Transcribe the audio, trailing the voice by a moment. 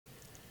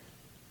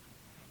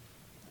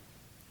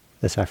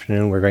this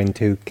afternoon we're going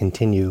to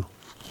continue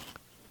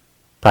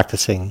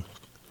practicing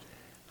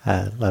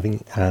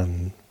loving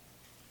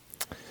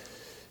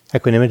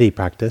equanimity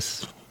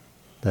practice.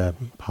 The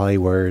Pali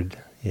word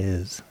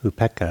is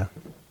upekkha.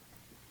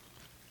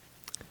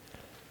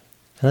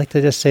 I'd like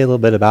to just say a little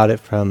bit about it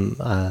from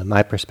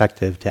my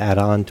perspective to add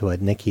on to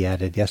what Nikki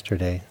added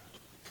yesterday,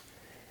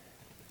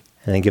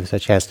 and then give us a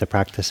chance to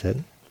practice it.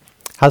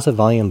 How's the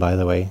volume, by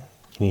the way?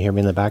 Can you hear me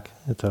in the back?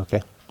 It's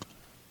okay.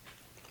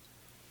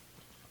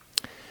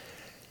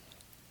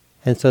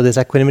 And so this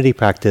equanimity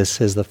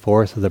practice is the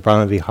fourth of the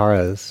Brahma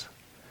Viharas.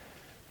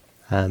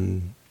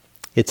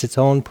 It's its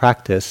own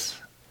practice,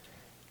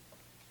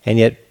 and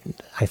yet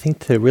I think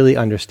to really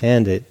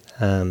understand it,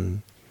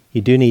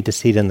 you do need to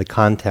see it in the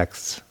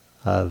context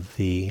of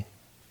the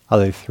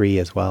other three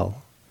as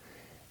well.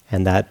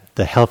 And that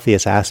the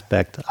healthiest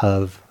aspect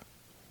of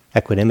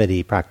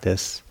equanimity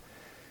practice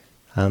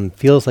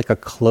feels like a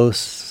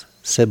close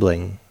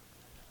sibling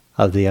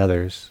of the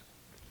others.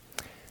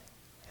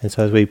 And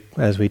so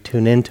as we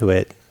tune into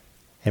it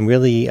and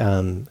really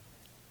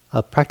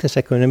practice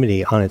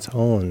equanimity on its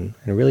own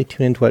and really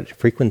tune into what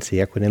frequency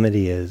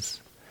equanimity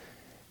is,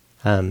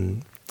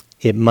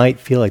 it might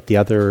feel like the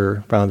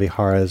other Brahma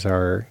Viharas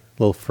are a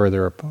little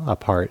further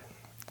apart.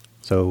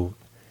 So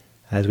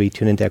as we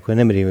tune into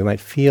equanimity, we might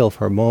feel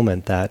for a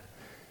moment that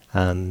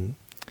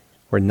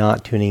we're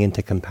not tuning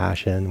into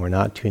compassion, we're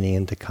not tuning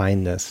into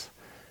kindness,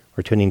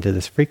 we're tuning to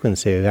this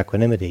frequency of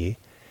equanimity.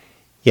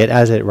 Yet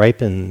as it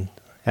ripens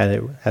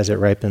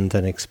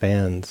and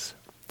expands,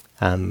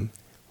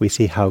 we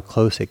see how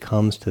close it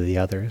comes to the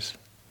others,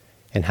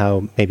 and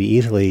how maybe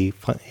easily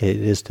it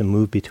is to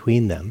move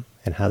between them,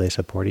 and how they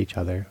support each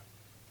other.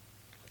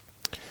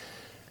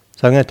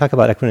 So I'm going to talk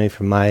about equanimity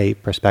from my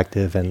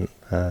perspective, and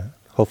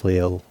hopefully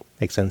it'll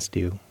make sense to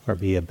you, or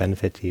be a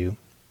benefit to you.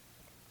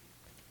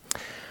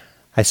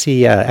 I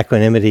see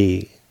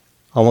equanimity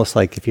almost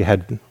like if you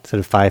had, instead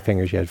of 5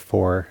 fingers, you had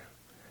 4.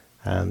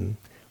 With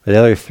the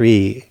other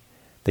 3,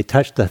 they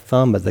touch the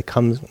thumb, but the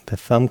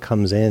thumb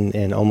comes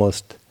in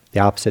almost the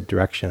opposite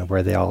direction of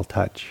where they all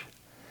touch.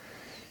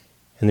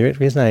 And the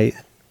reason I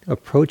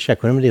approach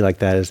equanimity like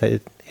that is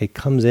that it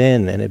comes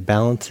in and it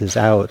balances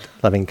out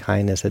loving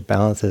kindness, it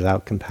balances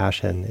out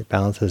compassion, it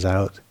balances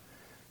out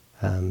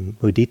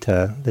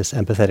mudita, this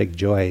empathetic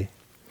joy.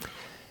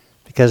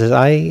 Because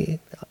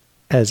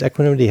as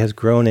equanimity has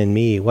grown in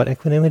me, what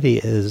equanimity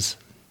is,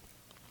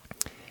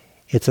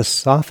 it's a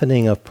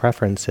softening of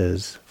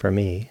preferences for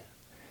me.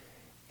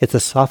 It's a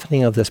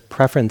softening of this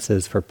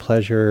preferences for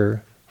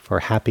pleasure, for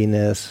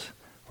happiness,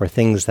 or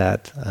things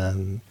that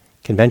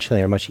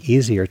conventionally are much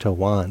easier to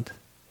want.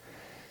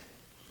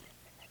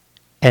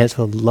 And it's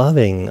a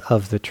loving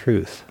of the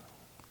truth.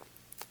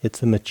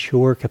 It's a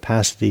mature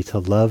capacity to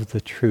love the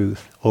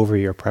truth over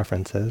your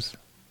preferences.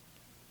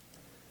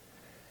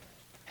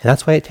 And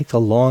that's why it takes a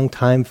long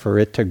time for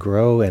it to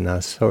grow in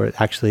us, so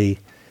it actually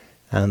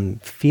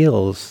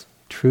feels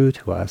true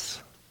to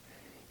us.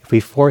 If we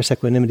force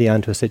equanimity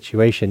onto a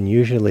situation,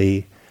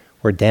 usually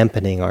we're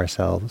dampening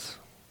ourselves,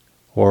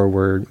 or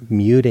we're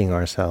muting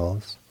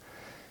ourselves.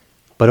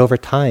 But over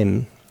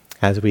time,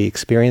 as we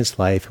experience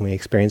life, and we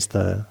experience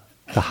the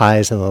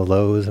highs and the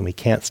lows, and we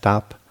can't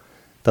stop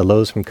the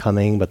lows from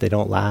coming, but they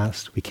don't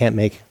last. We can't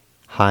make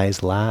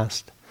highs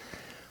last.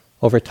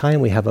 Over time,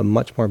 we have a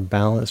much more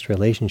balanced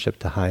relationship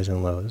to highs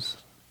and lows.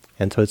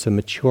 And so it's a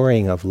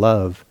maturing of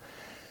love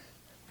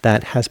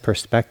that has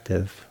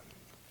perspective.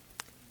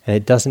 And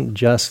it doesn't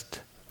just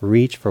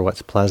reach for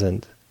what's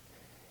pleasant.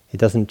 It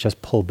doesn't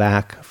just pull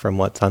back from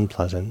what's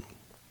unpleasant.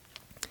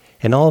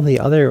 And all the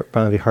other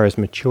Brahma Viharas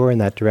mature in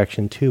that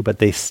direction too, but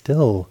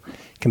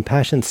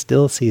compassion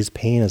still sees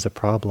pain as a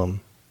problem.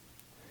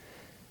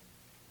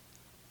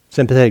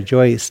 Sympathetic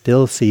joy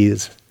still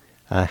sees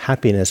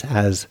happiness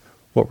as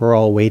what we're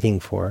all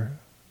waiting for.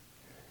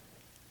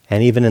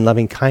 And even in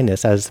loving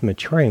kindness, as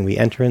maturing, we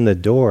enter in the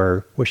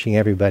door wishing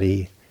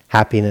everybody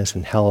happiness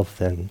and health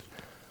and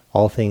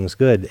all things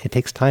good. It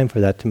takes time for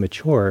that to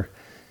mature,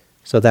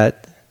 so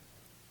that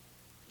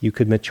you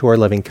could mature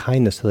loving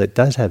kindness so that it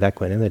does have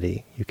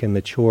equanimity. You can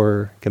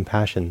mature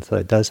compassion so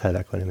that it does have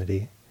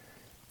equanimity.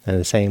 And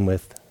the same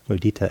with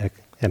mudita,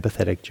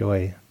 empathetic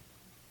joy.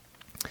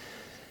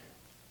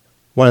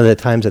 One of the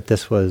times that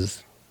this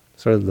was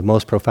sort of the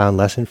most profound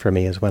lesson for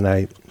me is when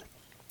I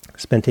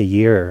spent a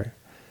year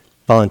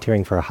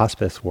volunteering for a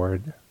hospice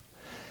ward.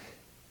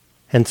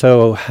 And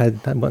so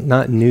I'm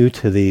not new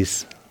to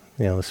these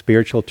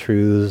spiritual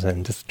truths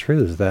and just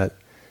truths that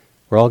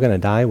we're all going to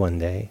die one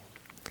day.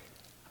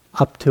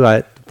 Up to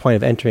the point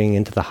of entering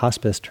into the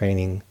hospice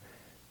training,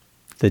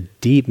 the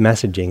deep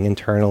messaging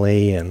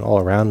internally and all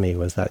around me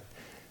was that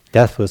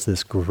death was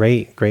this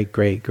great, great,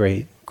 great,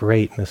 great,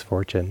 great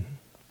misfortune.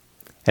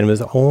 And it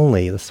was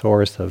only the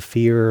source of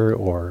fear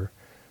or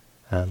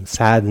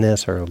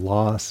sadness or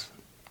loss.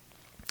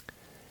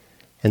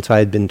 And so I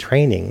had been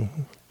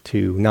training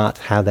to not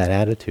have that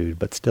attitude,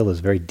 but still was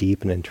very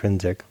deep and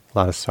intrinsic, a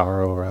lot of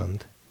sorrow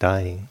around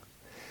dying.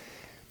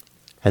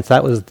 And so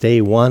that was day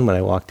one when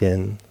I walked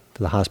in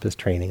to the hospice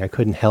training. I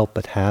couldn't help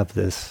but have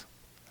this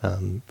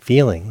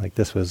feeling. Like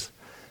this was,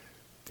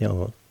 there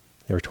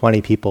were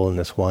 20 people in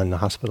this one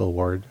hospital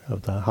ward,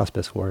 of the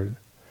hospice ward.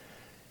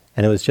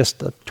 And it was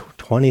just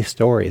 20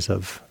 stories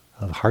of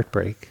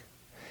heartbreak.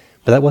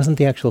 But that wasn't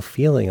the actual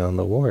feeling on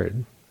the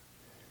ward.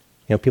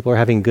 People were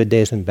having good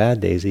days and bad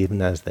days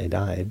even as they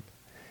died.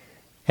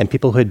 And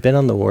people who had been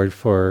on the ward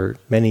for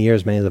many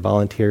years, many of the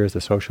volunteers, the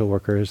social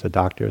workers, the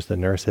doctors, the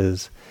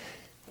nurses,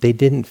 they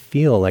didn't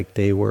feel like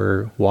they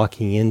were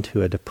walking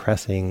into a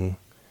depressing,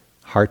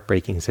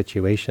 heartbreaking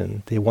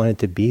situation. They wanted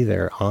to be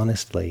there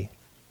honestly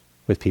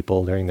with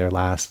people during their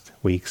last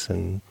weeks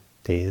and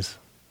days,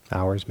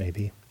 hours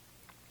maybe.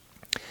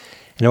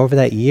 And over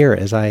that year,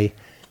 as I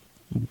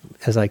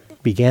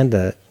began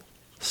to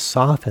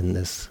soften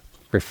this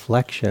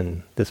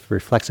reflection, this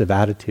reflexive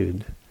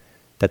attitude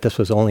that this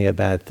was only a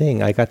bad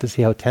thing, I got to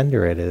see how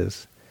tender it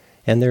is.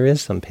 And there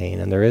is some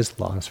pain and there is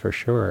loss for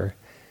sure.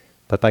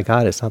 But by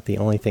God, it's not the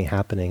only thing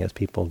happening as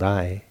people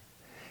die.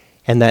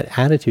 And that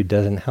attitude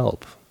doesn't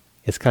help.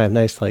 It's kind of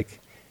nice, like,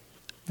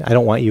 I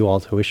don't want you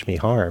all to wish me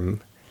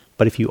harm,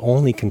 but if you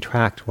only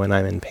contract when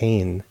I'm in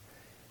pain,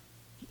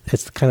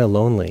 it's kind of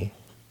lonely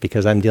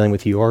because I'm dealing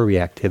with your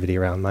reactivity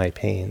around my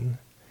pain.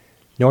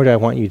 Nor do I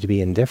want you to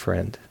be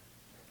indifferent.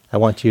 I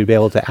want you to be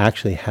able to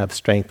actually have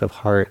strength of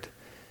heart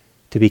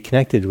to be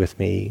connected with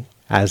me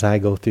as I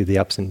go through the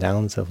ups and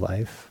downs of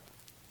life.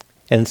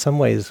 And in some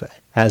ways,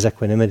 as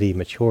equanimity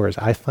matures,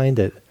 I find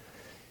it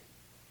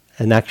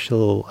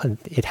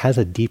it has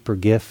a deeper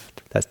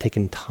gift that's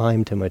taken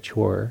time to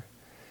mature.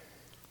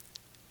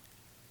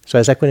 So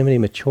as equanimity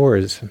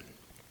matures,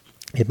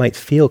 it might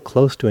feel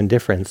close to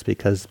indifference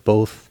because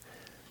both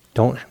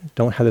don't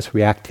have this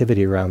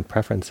reactivity around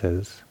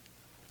preferences.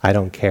 I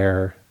don't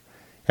care.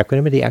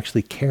 Equanimity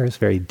actually cares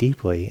very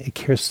deeply. It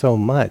cares so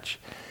much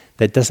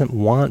that it doesn't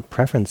want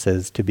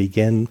preferences to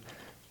begin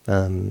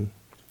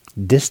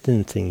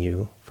distancing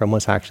you from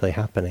what's actually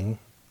happening.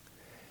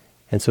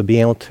 And so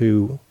being able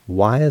to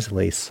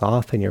wisely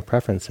soften your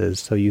preferences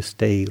so you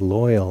stay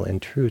loyal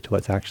and true to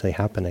what's actually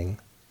happening.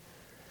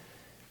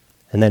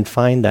 And then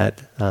find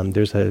that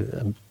there's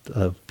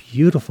a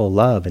beautiful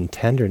love and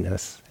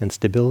tenderness and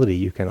stability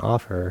you can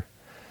offer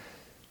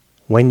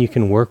when you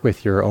can work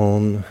with your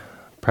own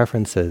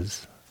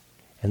preferences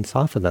and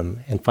soften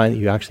them and find that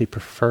you actually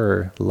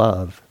prefer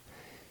love.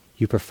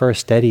 You prefer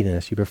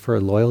steadiness, you prefer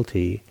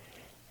loyalty,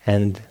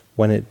 and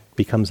when it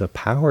becomes a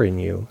power in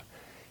you,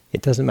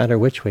 it doesn't matter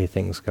which way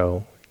things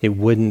go. It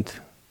wouldn't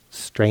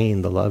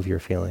strain the love you're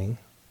feeling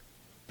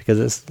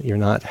because you're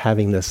not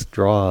having this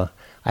draw.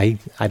 I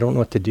don't know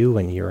what to do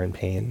when you're in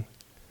pain.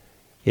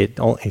 It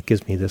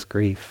gives me this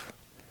grief.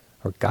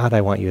 Or God,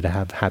 I want you to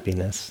have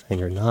happiness, and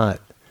you're not.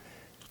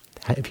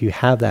 If you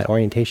have that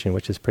orientation,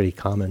 which is pretty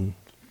common,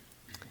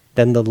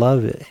 then the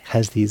love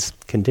has these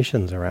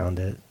conditions around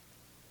it.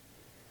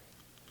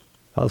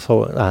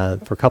 Also,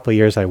 for a couple of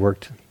years, I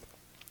worked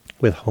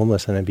with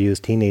homeless and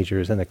abused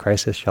teenagers in a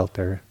crisis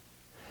shelter.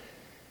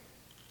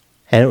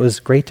 And it was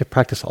great to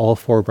practice all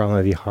 4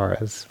 Brahma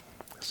Viharas.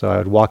 So I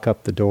would walk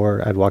up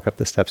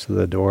the steps of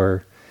the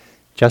door,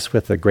 just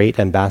with the great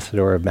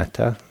ambassador of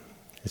metta.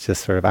 It's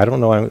just sort of, I don't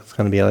know what's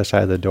going to be on the other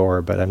side of the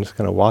door, but I'm just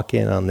going to walk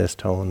in on this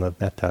tone of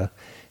metta.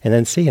 And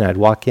then and I'd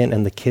walk in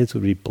and the kids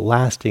would be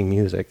blasting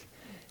music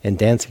and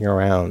dancing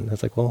around. I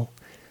was like, well,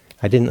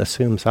 I didn't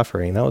assume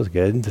suffering. That was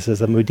good. This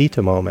is a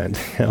mudita moment.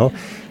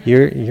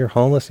 You're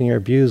homeless and you're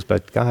abused,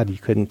 but God, you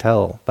couldn't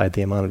tell by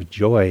the amount of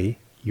joy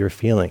you're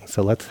feeling.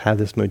 So let's have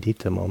this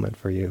mudita moment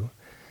for you.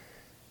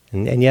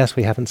 And yes,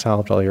 we haven't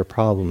solved all your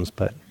problems,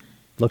 but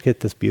look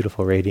at this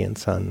beautiful radiant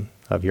sun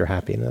of your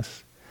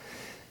happiness.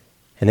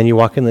 And then you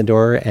walk in the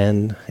door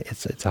and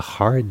it's a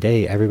hard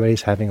day.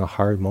 Everybody's having a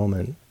hard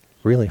moment,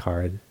 really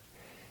hard. And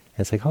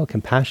it's like, oh,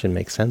 compassion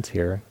makes sense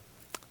here.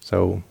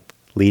 So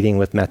leading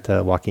with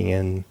metta, walking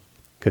in,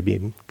 could be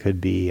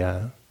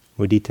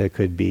mudita,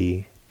 could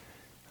be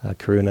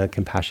karuna,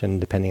 compassion,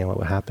 depending on what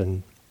would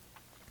happen.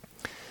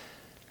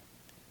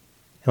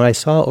 And what I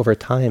saw over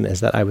time is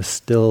that I was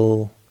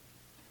still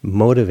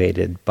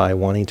motivated by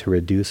wanting to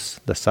reduce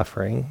the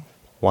suffering,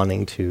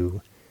 wanting to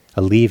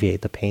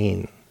alleviate the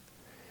pain.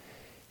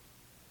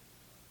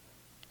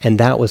 And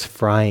that was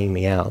frying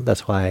me out.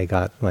 That's why I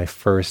got my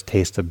first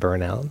taste of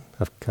burnout,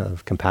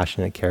 of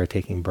compassionate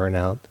caretaking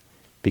burnout,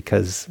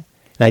 because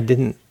it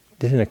didn't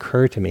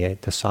occur to me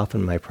to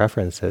soften my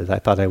preferences. I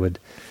thought I would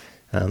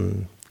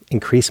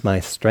increase my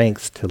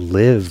strengths to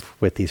live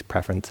with these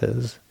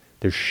preferences.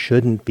 There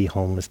shouldn't be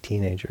homeless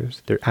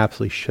teenagers. There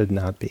absolutely should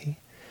not be.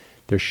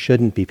 There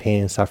shouldn't be pain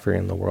and suffering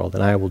in the world,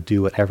 and I will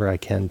do whatever I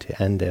can to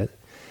end it.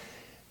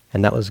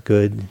 And that was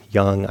good,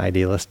 young,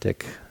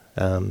 idealistic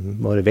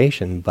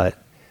motivation, but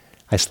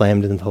I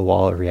slammed into the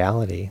wall of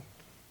reality.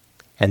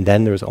 And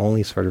then there was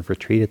only sort of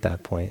retreat at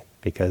that point,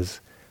 because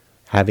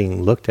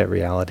having looked at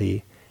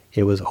reality,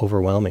 it was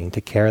overwhelming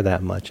to care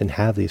that much and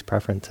have these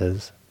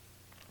preferences.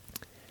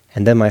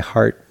 And then my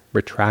heart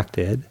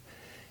retracted,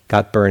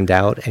 got burned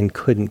out, and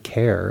couldn't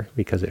care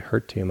because it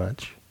hurt too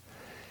much.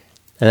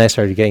 And I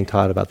started getting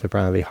taught about the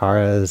Brahma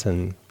Viharas,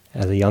 and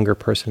As a younger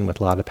person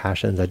with a lot of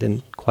passions, I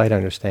didn't quite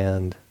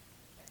understand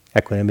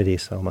equanimity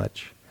so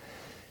much.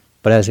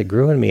 But as it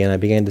grew in me and I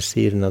began to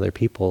see it in other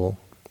people,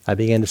 I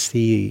began to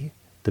see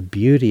the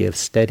beauty of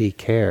steady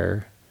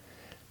care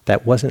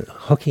that wasn't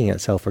hooking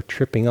itself or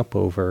tripping up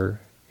over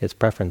its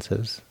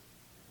preferences.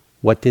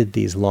 What did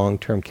these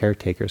long-term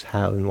caretakers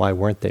have, and why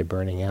weren't they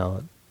burning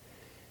out?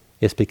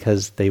 It's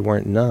because they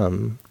weren't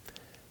numb,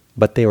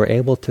 but they were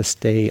able to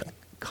stay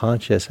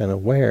conscious and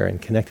aware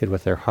and connected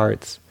with their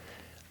hearts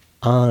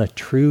on a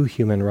true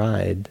human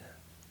ride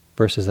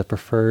versus a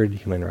preferred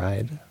human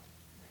ride.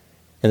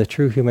 And the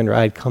true human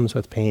ride comes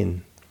with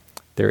pain.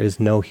 There is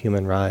no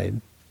human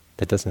ride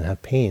that doesn't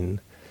have pain.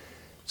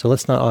 So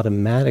let's not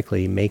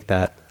automatically make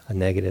that a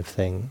negative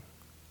thing.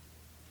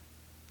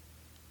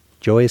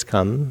 Joys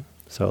come,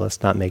 so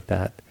let's not make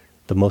that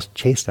the most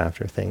chased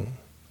after thing.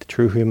 The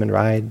true human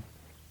ride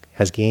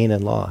has gain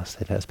and loss.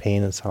 It has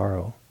pain and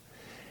sorrow.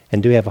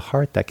 And do we have a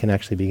heart that can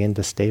actually begin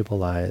to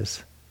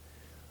stabilize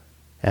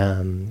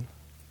and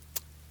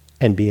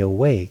be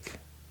awake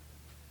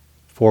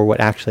for what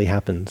actually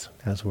happens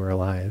as we're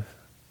alive?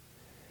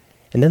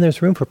 And then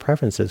there's room for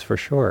preferences, for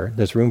sure.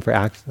 There's room for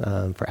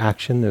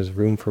action, there's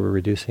room for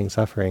reducing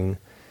suffering,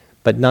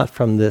 but not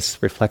from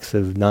this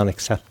reflexive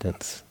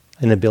non-acceptance,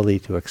 inability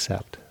to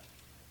accept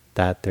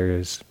that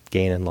there's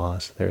gain and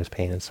loss, there's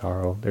pain and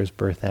sorrow, there's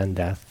birth and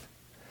death.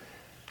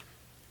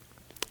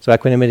 So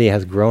equanimity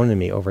has grown in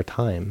me over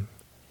time,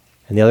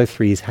 and the other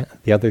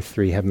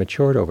three have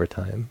matured over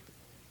time,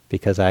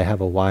 because I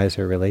have a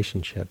wiser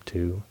relationship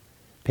to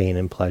pain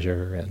and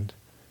pleasure. And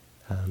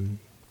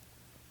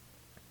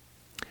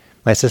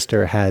my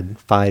sister had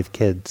 5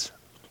 kids,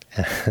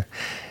 and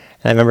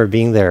I remember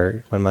being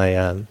there when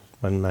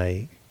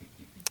my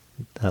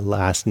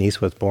last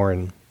niece was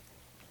born.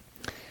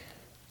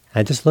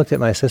 I just looked at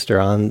my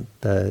sister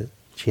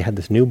she had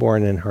this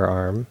newborn in her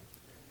arm.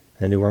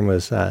 The newborn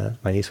was,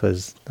 my niece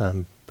was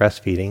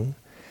breastfeeding,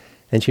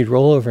 and she'd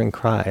roll over and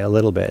cry a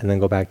little bit and then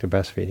go back to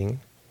breastfeeding.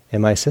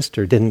 And my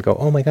sister didn't go,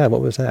 "Oh my God,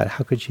 what was that?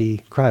 How could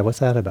she cry? What's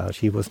that about?"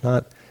 She was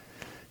not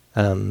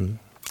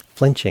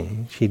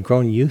flinching. She'd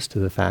grown used to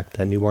the fact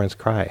that newborns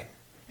cry.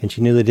 And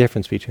she knew the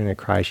difference between a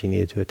cry she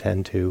needed to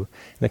attend to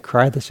and a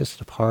cry that's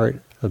just a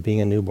part of being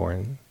a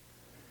newborn.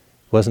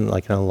 It wasn't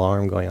like an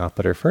alarm going off,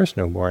 but her first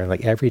newborn,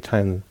 like every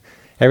time,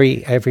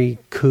 every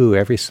coo,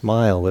 every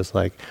smile was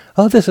like,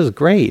 "Oh, this is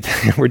great.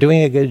 We're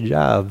doing a good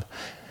job."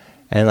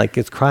 And like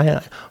it's crying,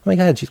 "Oh my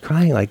God, she's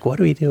crying. Like, what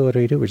do we do? What do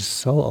we do?" We're just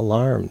so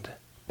alarmed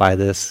by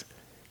this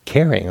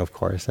caring, of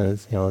course. And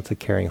it's a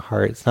caring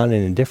heart. It's not an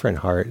indifferent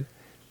heart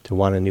to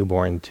want a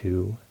newborn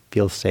to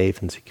feel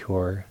safe and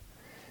secure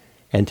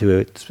and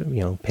to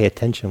pay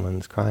attention when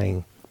it's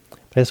crying.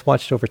 But I just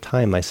watched over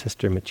time my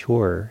sister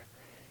mature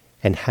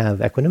and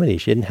have equanimity.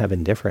 She didn't have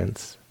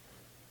indifference,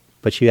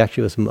 but she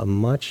actually was a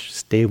much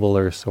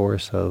stabler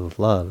source of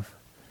love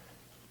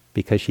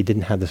because she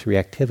didn't have this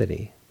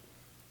reactivity.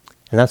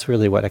 And that's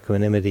really what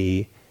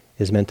equanimity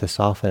is meant to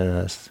soften in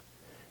us.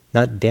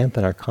 Not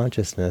dampen our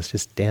consciousness,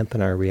 just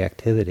dampen our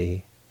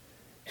reactivity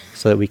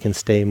so that we can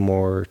stay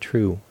more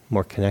true,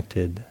 more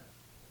connected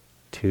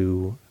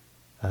to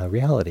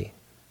reality,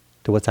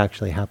 to what's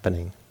actually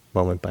happening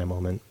moment by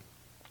moment.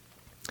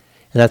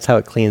 And that's how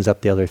it cleans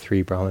up the other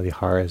 3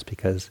 Brahma-viharas,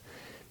 because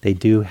they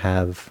do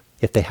have,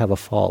 if they have a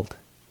fault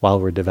while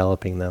we're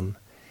developing them,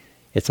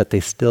 it's that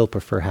they still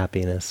prefer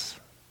happiness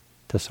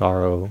to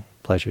sorrow,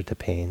 pleasure to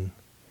pain,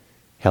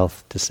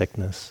 health to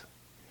sickness.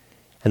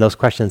 And those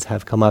questions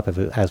have come up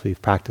as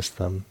we've practiced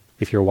them.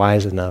 If you're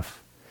wise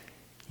enough,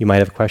 you might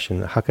have a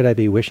question, how could I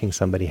be wishing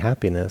somebody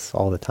happiness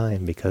all the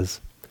time? Because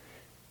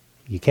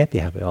you can't be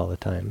happy all the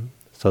time.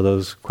 So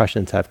those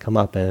questions have come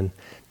up, and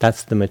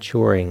that's the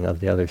maturing of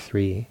the other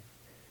 3.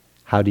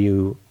 How do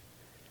you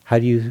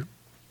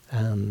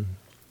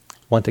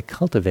want to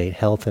cultivate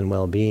health and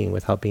well-being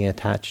without being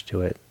attached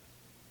to it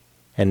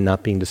and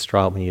not being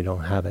distraught when you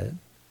don't have it?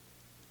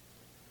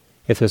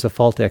 If there's a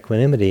fault to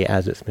equanimity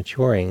as it's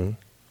maturing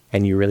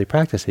and you really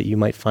practice it, you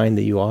might find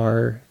that you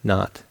are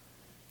not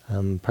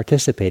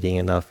participating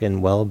enough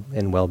in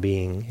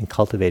well-being, in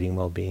cultivating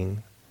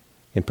well-being,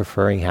 in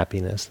preferring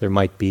happiness. There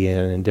might be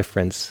an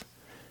indifference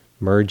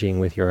merging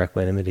with your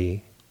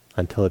equanimity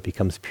until it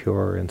becomes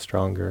purer and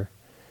stronger.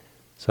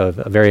 So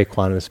a very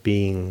equanimous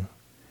being,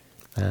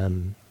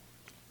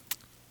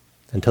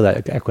 until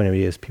that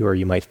equanimity is pure,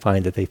 you might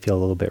find that they feel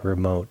a little bit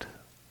remote.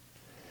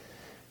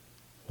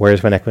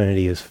 Whereas when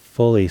equanimity is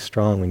fully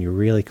strong, when you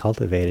really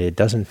cultivate it, it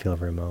doesn't feel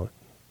remote.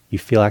 You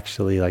feel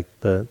actually like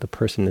the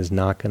person is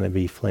not going to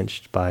be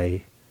flinched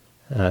by,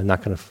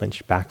 not going to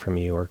flinch back from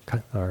you or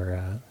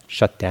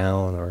shut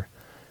down or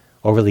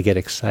overly get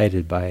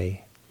excited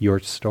by your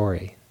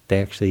story. They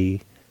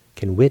actually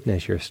can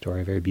witness your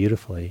story very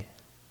beautifully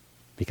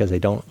because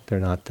they're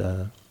not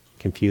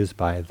confused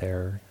by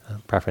their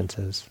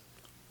preferences.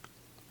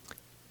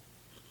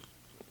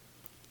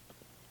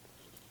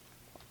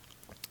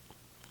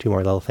 Two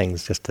more little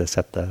things just to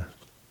set the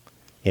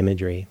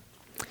imagery.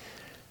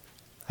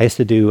 I used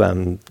to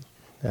do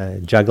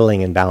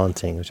juggling and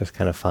balancing. It was just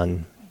kind of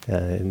fun.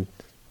 In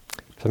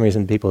For some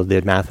reason, people who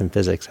did math and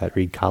physics at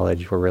Reed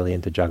College were really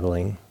into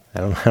juggling.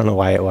 I don't know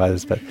why it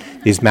was, but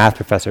these math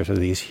professors with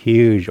these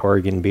huge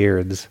Oregon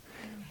beards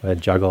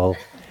would juggle.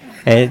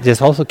 And it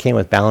just also came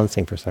with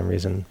balancing for some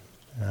reason.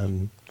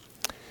 And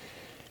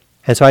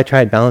so I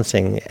tried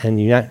balancing, and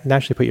you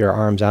naturally put your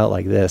arms out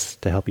like this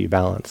to help you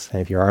balance.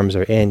 And if your arms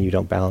are in, you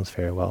don't balance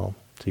very well.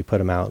 So you put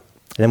them out.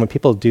 And then when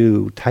people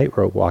do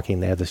tightrope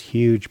walking, they have this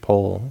huge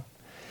pole.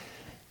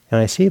 And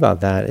what I see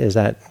about that is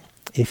that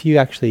if you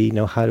actually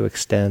know how to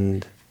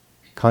extend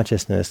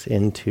consciousness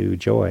into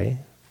joy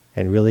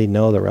and really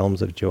know the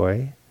realms of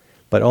joy,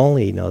 but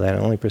only know that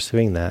and only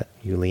pursuing that,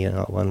 you lean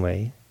out one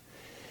way.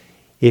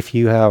 If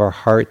you have a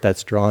heart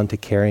that's drawn to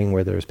caring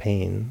where there's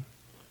pain,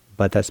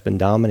 but that's been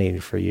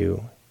dominated for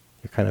you,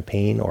 you're kind of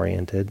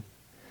pain-oriented.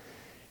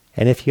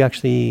 And if you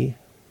actually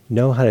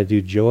know how to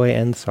do joy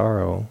and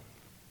sorrow,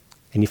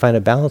 and you find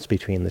a balance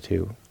between the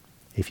two.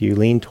 If you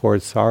lean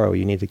towards sorrow,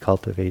 you need to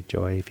cultivate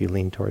joy. If you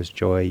lean towards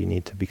joy, you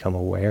need to become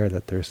aware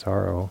that there's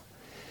sorrow.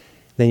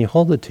 Then you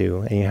hold the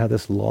two, and you have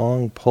this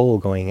long pole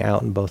going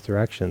out in both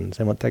directions.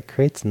 And what that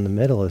creates in the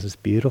middle is this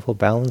beautiful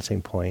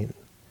balancing point.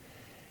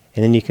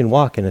 And then you can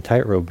walk in a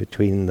tightrope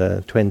between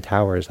the twin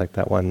towers, like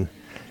that one,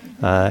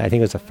 I think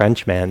it was a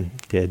French man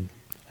did.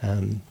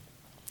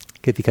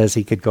 Because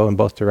he could go in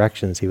both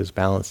directions, he was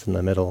balanced in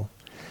the middle.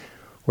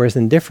 Whereas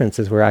indifference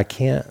is where I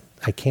can't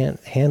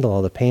handle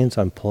all the pain,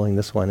 so I'm pulling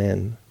this one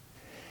in.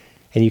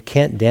 And you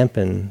can't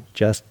dampen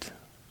just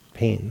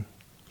pain.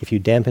 If you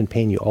dampen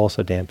pain, you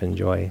also dampen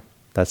joy.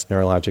 That's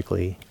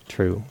neurologically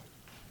true,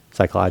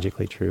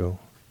 psychologically true,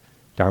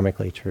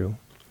 dharmically true.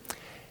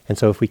 And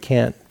so if we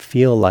can't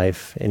feel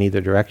life in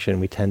either direction,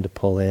 we tend to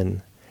pull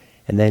in.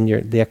 And then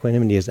the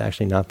equanimity is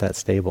actually not that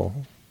stable.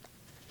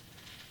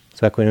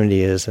 So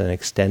equanimity is an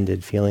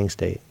extended feeling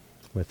state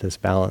with this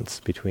balance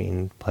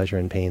between pleasure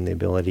and pain, the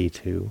ability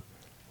to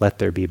let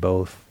there be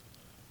both,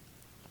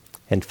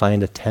 and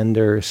find a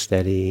tender,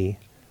 steady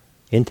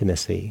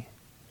intimacy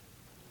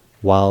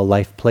while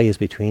life plays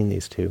between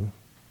these two,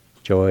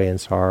 joy and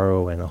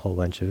sorrow and a whole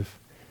bunch of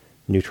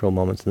neutral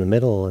moments in the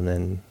middle, and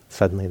then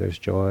suddenly there's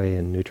joy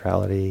and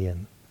neutrality,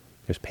 and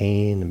there's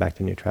pain and back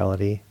to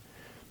neutrality,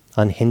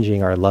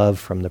 unhinging our love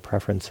from the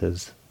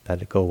preferences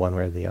that go one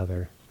way or the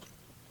other.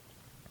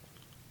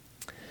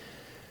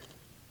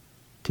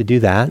 To do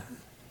that,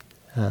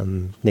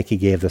 Nikki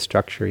gave the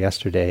structure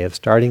yesterday of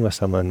starting with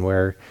someone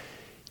where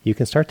you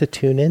can start to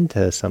tune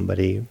into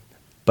somebody,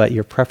 but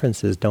your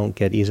preferences don't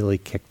get easily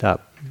kicked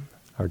up,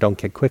 or don't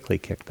get quickly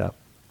kicked up.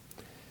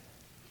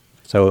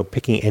 So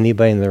picking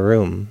anybody in the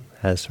room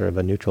as sort of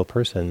a neutral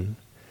person,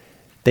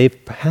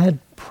 they've had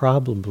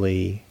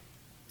probably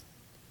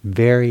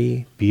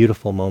very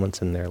beautiful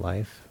moments in their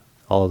life,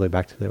 all the way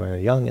back to when they were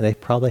young, and they've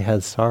probably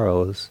had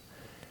sorrows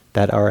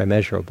that are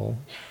immeasurable.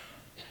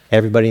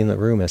 Everybody in the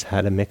room has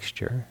had a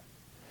mixture.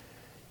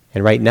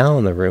 And right now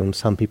in the room,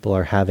 some people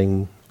are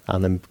having,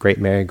 on the great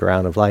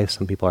merry-go-round of life,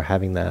 some people are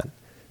having that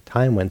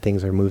time when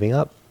things are moving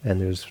up,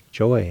 and there's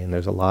joy, and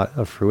there's a lot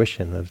of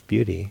fruition of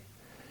beauty.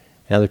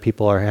 And other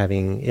people are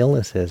having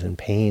illnesses and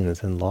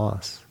pains and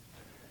loss.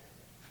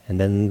 And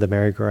then the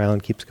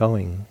merry-go-round keeps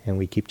going, and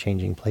we keep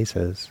changing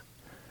places.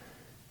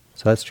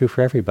 So that's true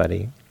for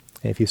everybody.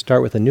 And if you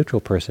start with a neutral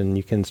person,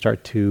 you can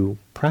start to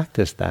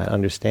practice that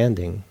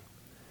understanding.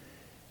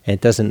 And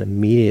it doesn't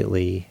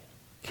immediately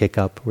kick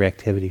up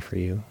reactivity for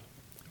you,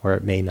 or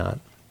it may not.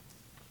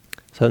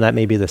 So that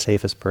may be the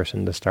safest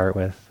person to start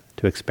with,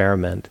 to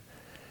experiment.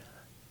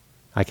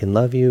 I can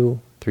love you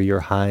through your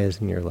highs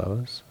and your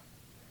lows.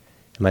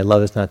 And my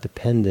love is not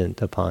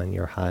dependent upon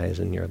your highs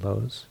and your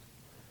lows.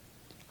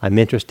 I'm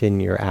interested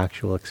in your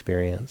actual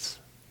experience.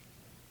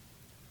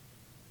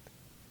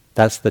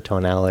 That's the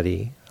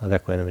tonality of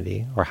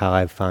equanimity, or how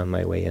I've found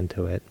my way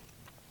into it.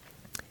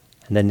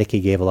 And then Nikki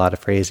gave a lot of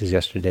phrases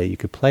yesterday you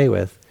could play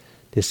with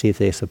to see if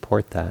they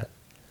support that.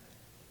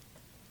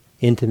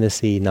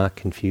 Intimacy not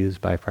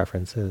confused by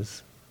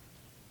preferences.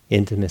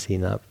 Intimacy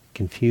not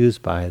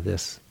confused by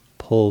this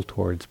pull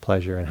towards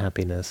pleasure and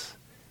happiness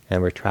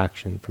and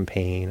retraction from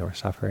pain or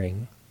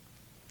suffering.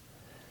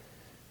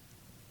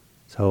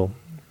 So why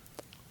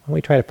don't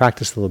we try to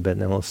practice a little bit,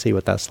 and then we'll see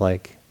what that's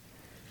like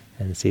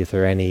and see if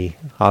there are any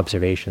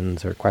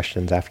observations or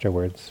questions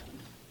afterwards.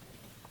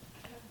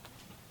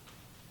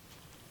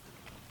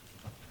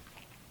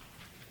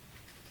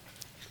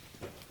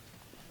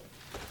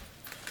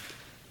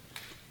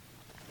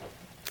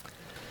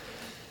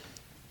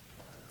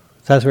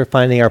 So as we're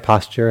finding our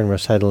posture and we're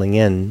settling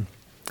in,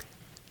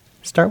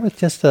 start with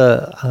just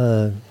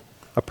a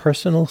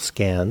personal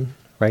scan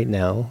right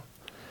now,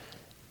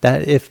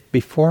 that if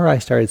before I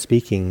started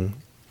speaking,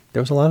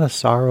 there was a lot of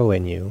sorrow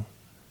in you,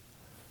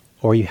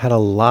 or you had a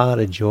lot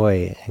of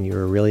joy and you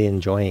were really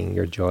enjoying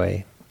your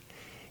joy,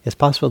 it's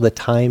possible the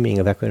timing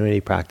of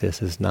equanimity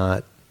practice is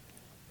not,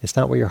 it's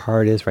not where your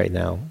heart is right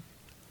now.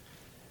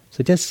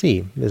 So just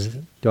see,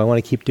 do I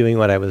want to keep doing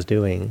what I was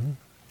doing?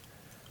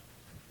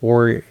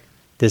 Or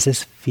does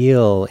this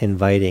feel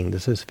inviting?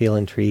 Does this feel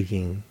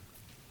intriguing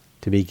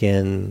to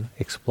begin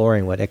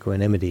exploring what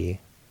equanimity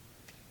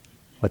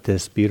what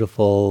this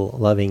beautiful,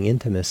 loving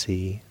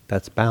intimacy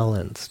that's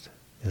balanced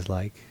is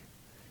like.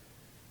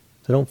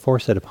 So don't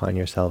force it upon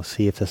yourself.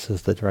 See if this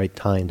is the right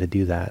time to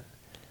do that.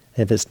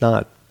 And if it's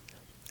not,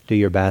 do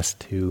your best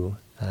to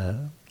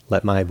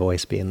let my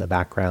voice be in the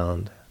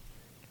background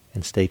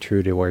and stay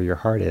true to where your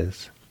heart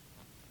is.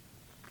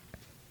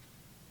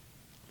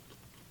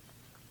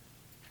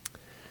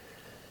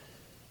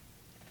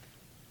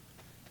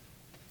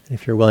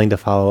 If you're willing to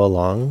follow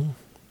along,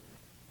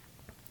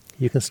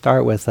 you can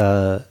start with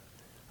a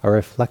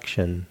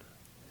reflection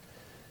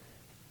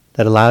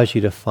that allows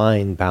you to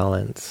find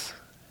balance.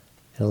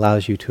 It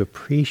allows you to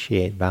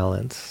appreciate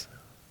balance.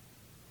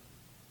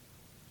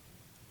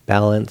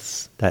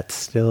 Balance that's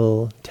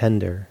still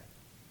tender.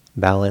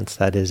 Balance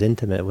that is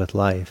intimate with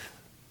life.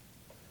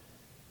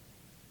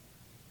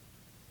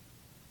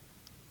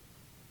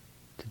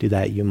 To do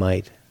that, you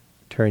might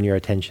turn your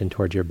attention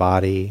towards your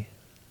body.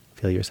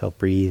 Feel yourself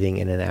breathing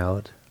in and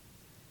out.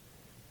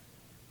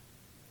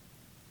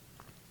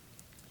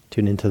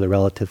 Tune into the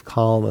relative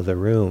calm of the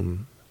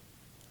room.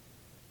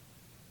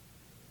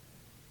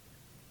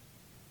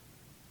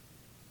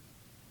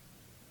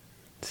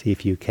 See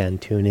if you can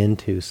tune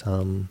into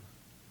some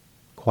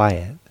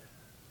quiet,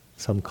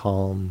 some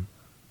calm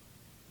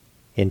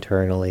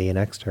internally and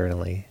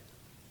externally.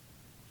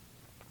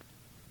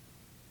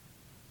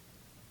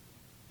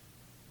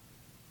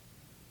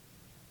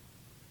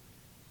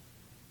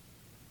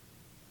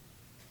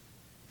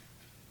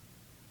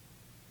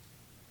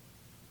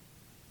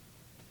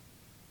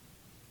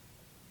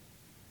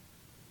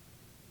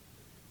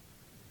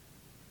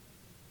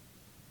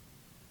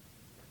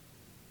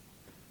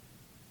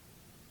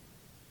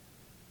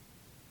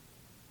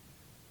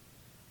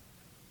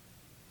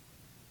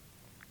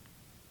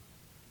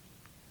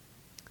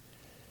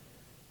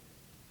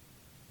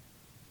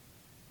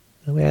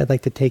 The way I'd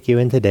like to take you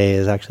in today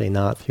is actually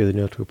not through the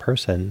neutral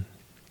person.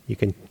 You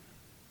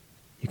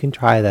can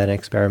try that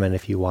experiment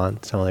if you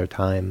want some other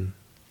time.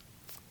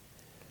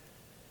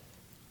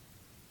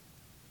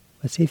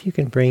 But see if you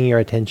can bring your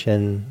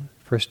attention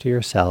first to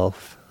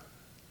yourself,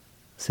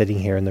 sitting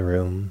here in the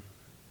room.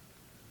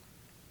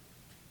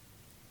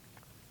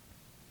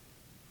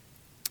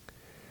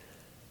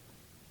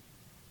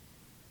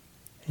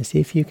 And see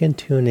if you can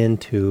tune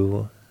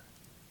into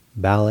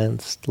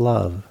balanced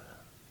love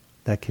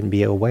that can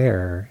be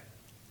aware.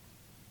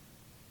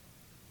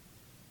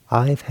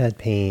 I've had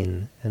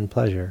pain and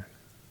pleasure.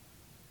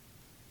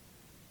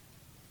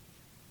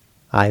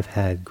 I've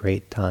had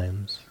great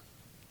times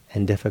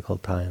and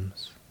difficult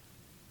times.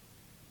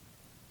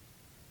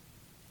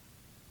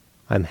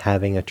 I'm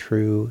having a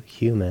true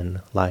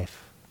human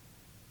life.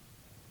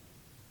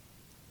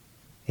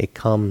 It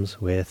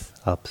comes with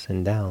ups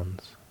and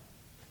downs.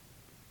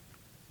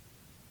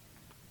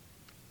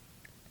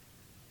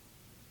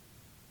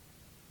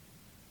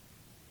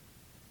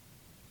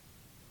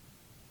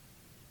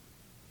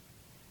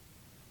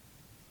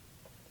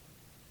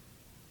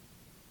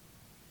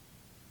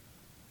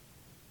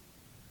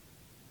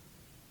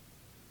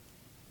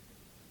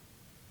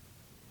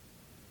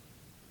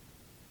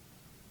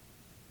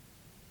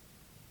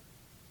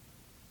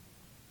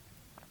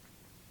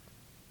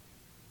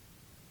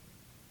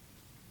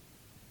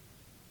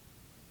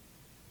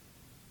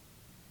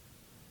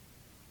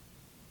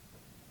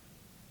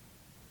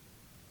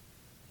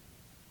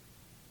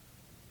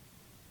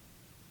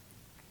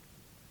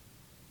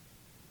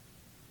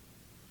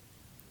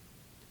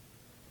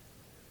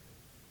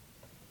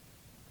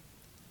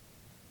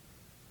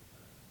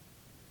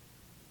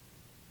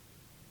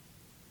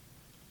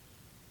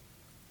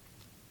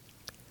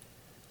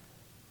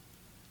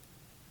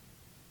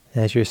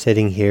 As you're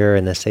sitting here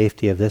in the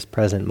safety of this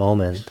present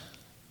moment,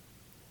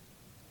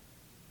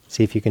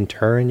 see if you can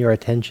turn your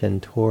attention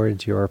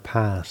towards your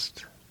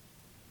past.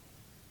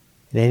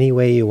 In any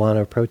way you want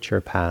to approach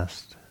your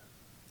past.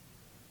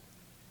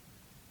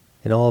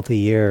 In all of the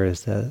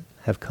years that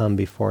have come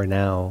before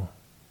now,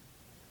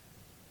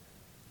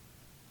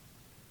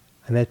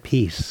 I'm at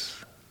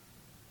peace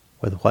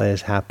with what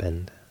has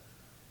happened.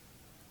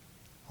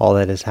 All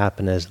that has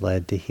happened has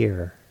led to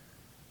here.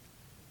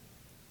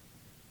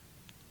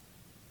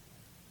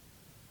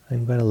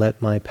 I'm going to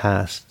let my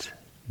past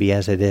be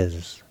as it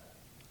is.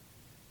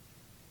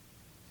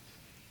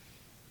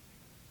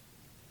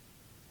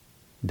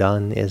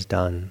 Done is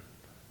done.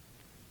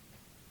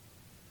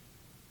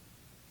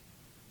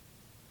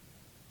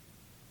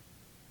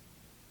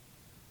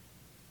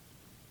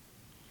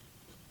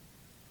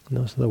 And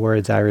those are the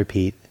words I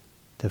repeat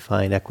to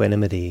find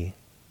equanimity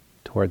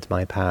towards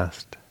my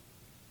past.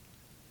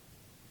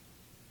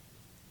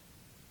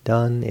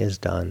 Done is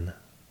done.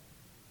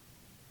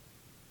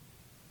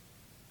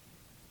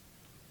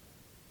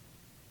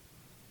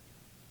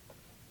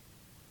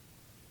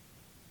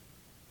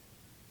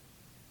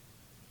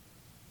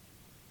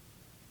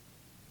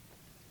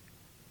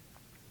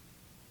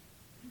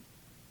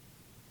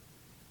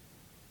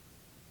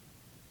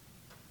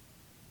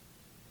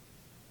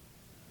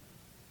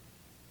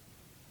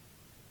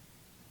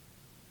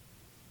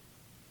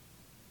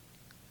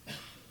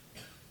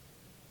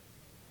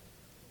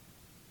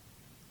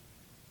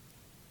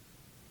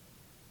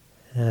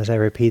 As I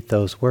repeat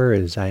those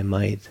words, I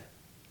might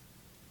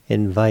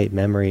invite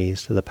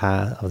memories to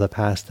of the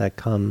past that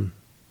come,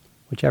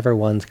 whichever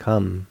ones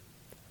come,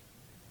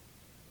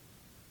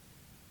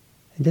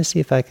 and just see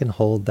if I can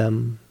hold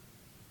them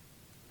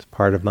as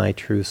part of my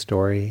true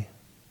story,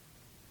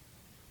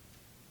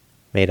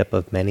 made up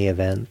of many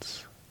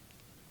events.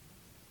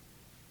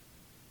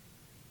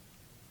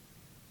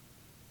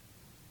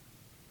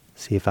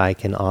 See if I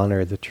can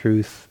honor the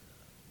truth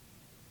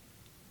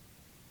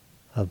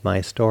of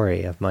my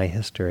story, of my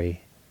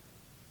history.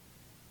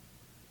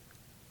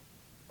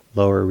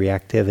 Lower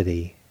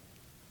reactivity,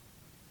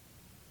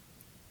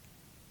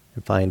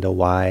 and find a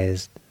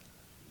wise,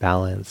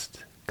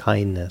 balanced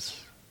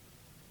kindness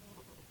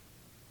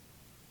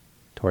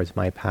towards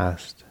my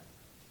past.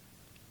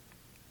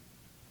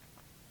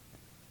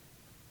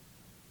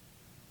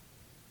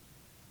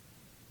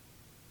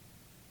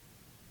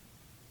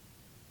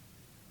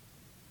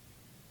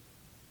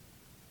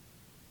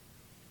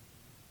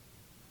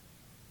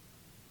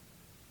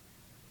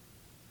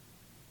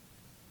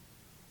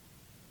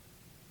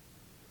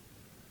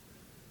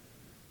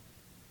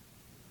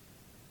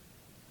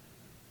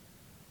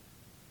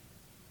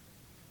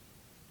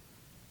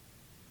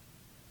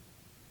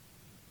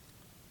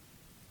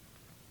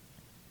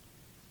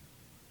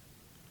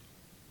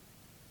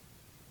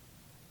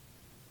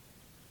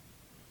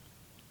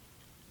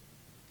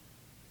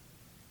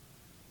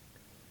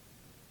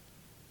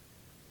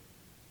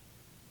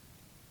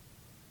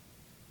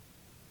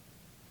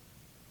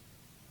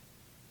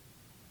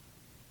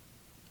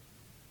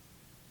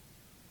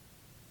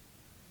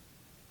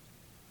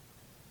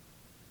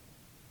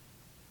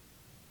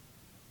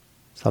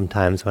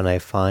 Sometimes when I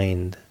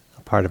find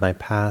a part of my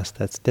past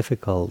that's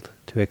difficult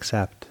to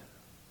accept,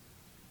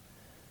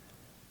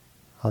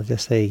 I'll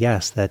just say,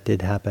 yes, that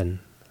did happen.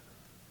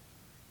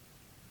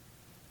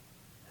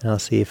 And I'll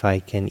see if I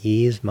can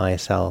ease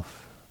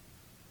myself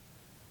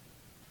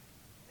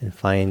and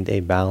find a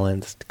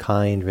balanced,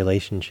 kind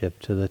relationship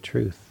to the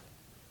truth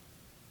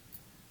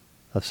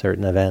of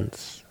certain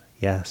events.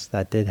 Yes,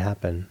 that did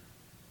happen.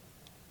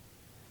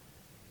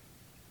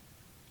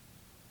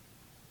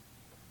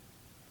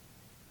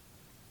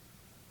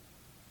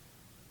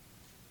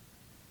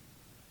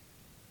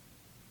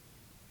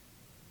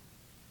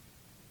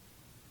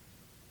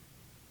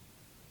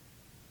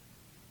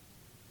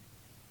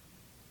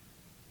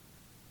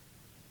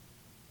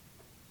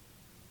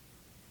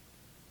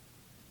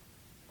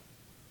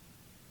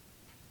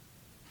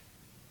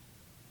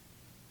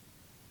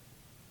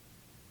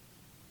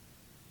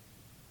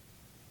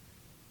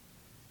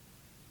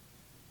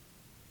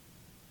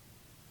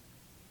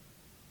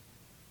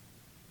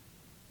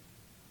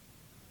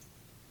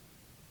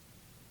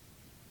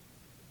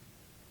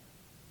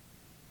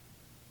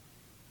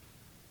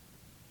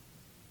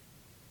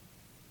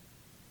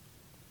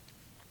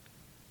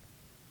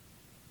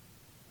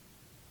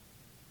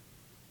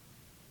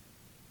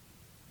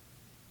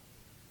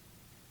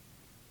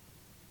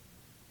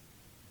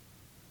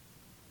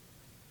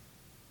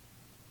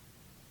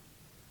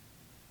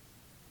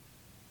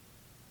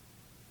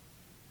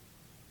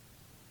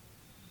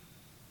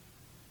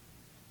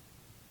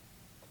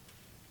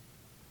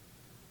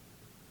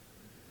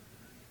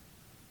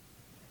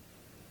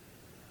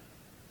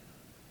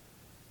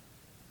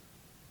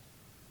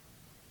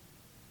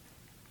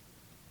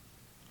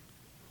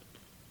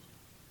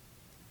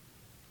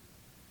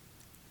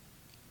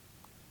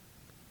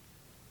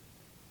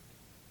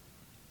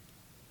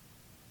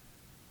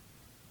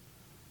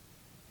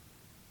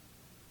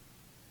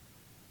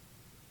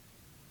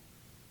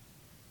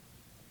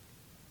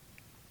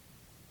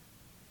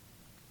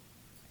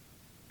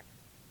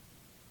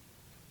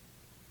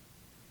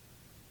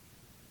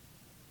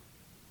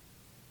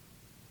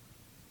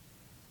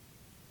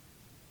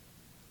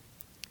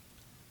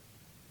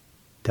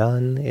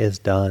 Done is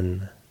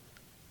done.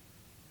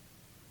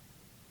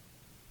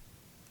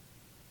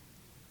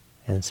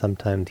 And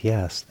sometimes,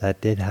 yes, that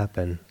did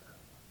happen.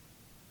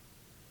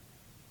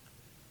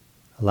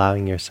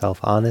 Allowing yourself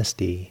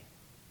honesty,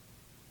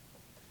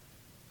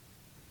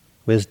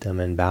 wisdom,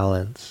 and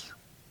balance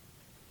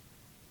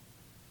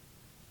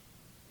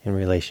in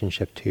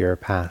relationship to your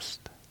past.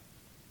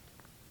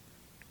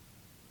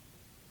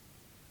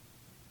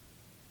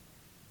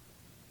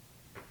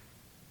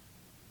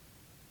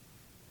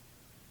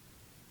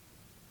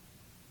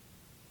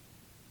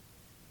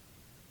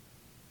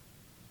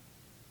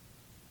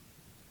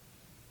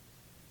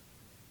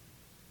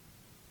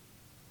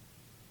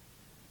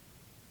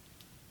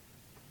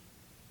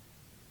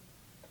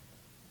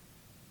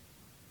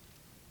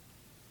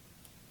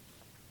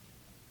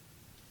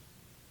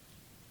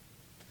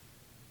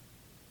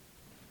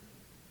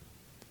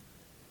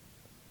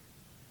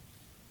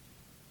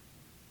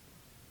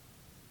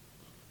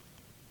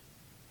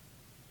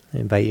 I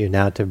invite you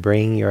now to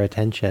bring your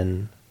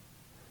attention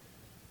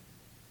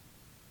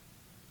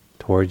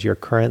towards your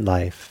current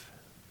life,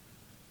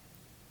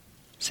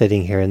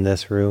 sitting here in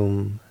this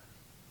room,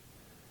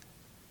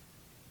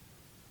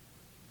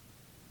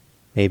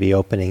 maybe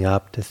opening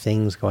up to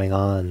things going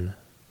on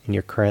in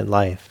your current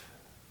life.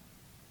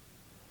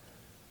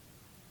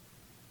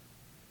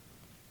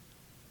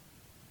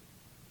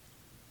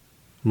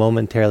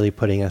 momentarily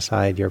putting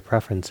aside your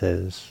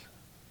preferences,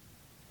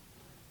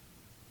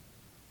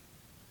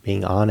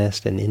 being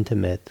honest and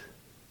intimate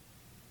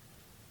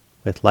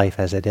with life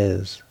as it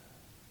is.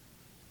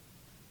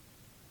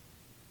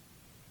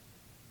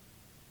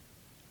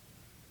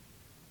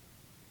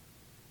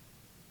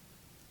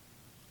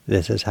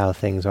 This is how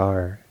things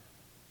are.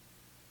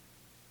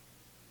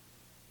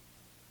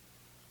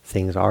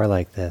 Things are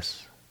like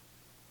this.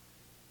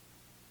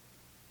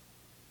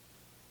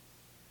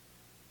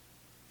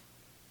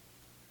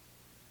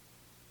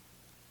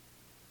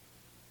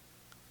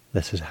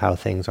 This is how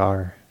things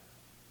are.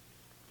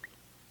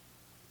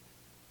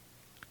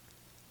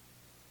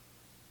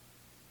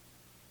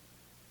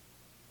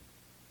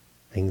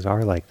 Things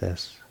are like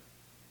this.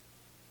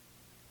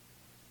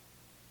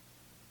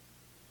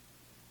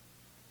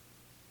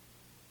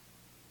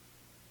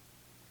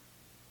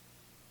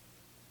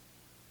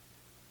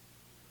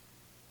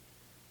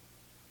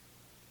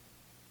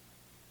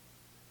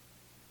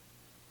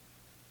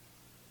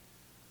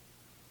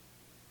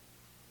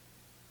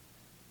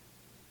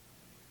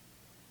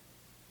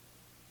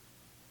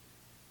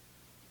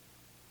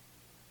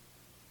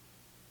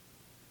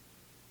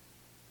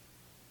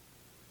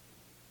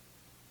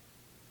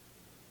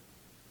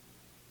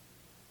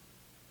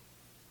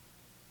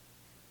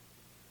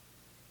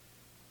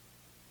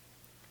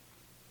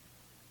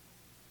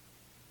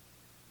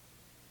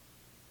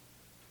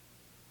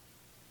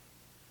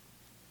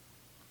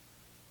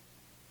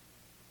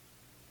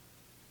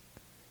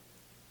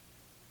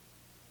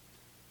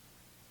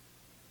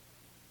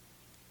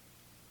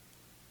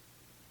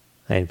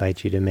 I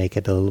invite you to make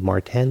it a little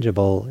more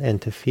tangible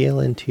and to feel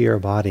into your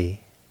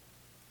body.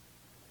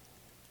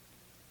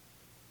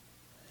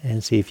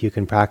 And see if you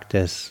can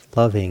practice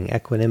loving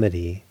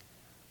equanimity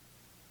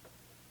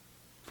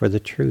for the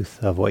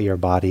truth of what your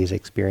body is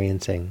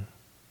experiencing.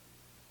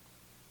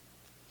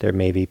 There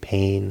may be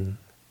pain,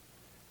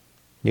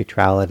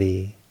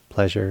 neutrality,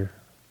 pleasure.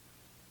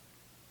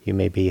 You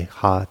may be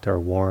hot or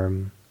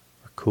warm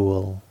or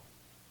cool.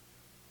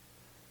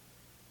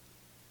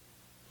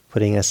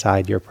 Putting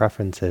aside your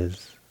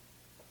preferences,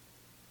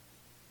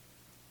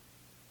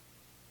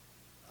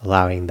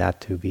 allowing that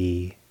to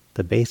be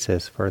the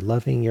basis for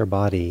loving your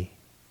body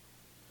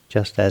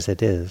just as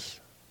it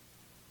is.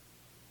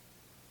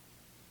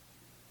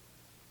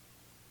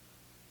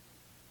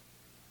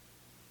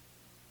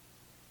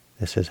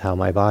 This is how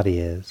my body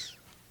is.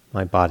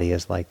 My body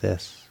is like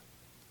this.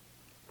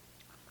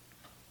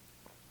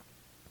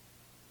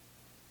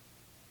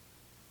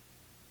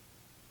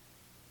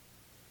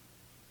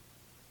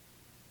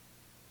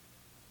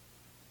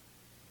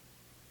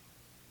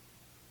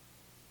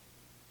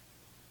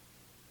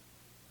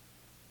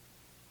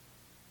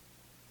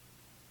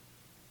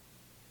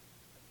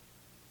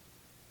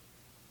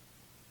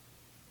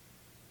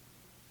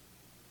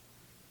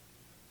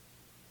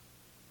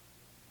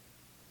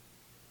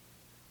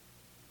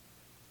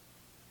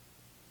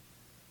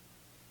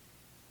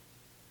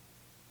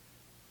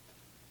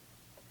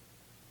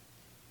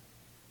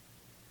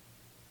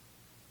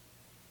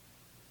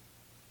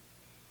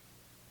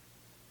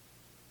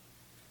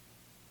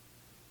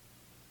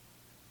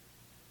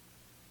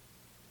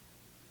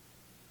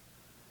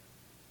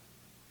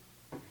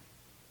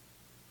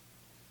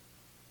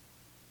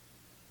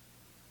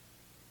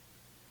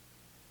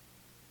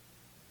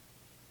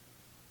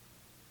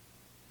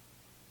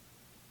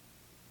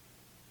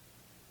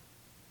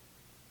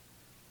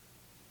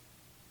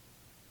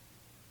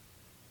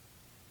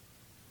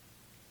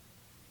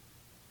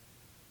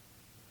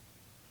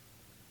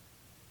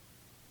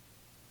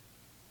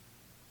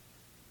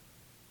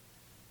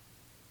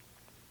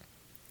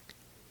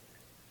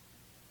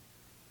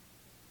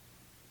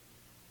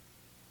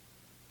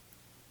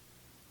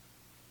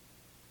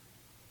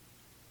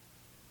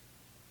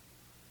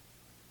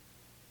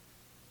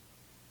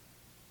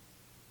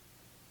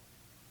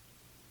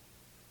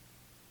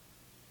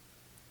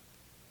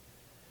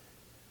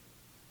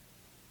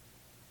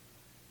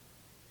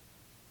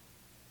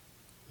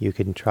 You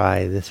can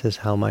try, this is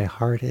how my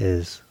heart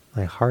is.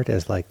 My heart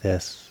is like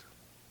this.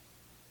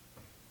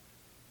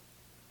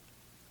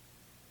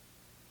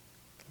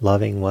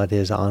 Loving what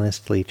is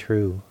honestly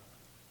true.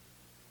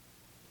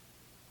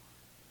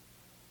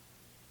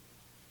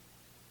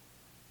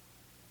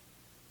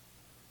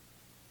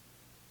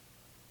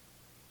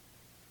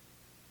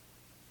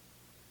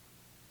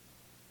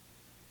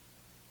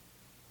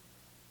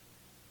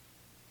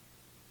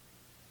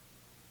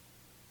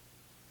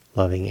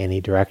 Loving any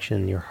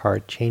direction your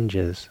heart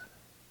changes.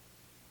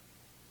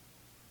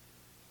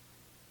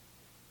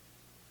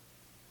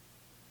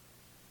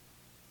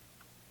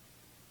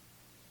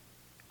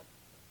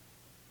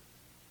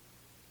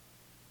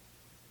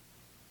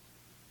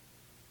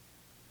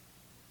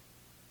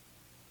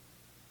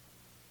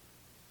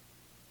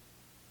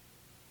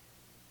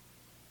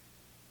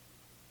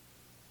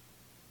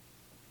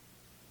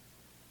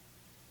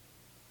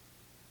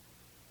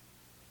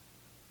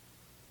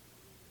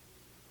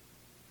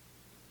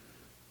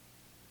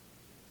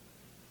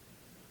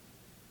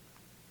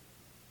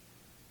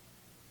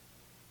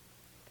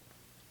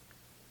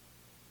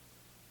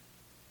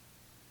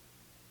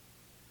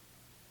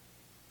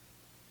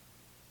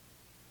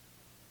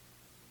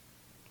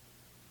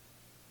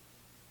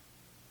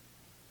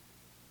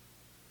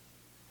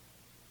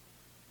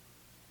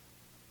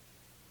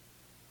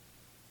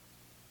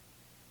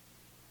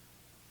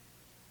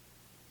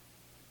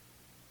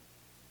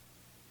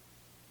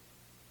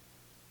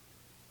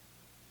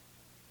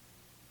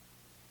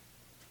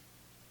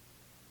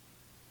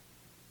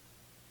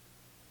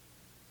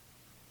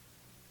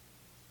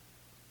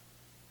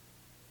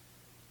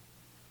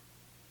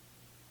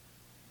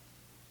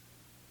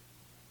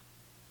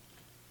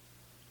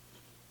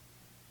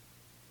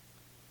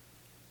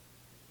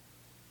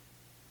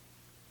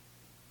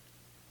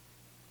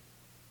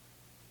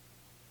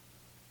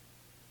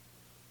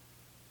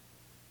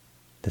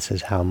 This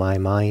is how my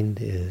mind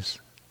is.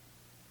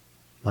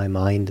 My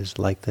mind is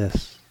like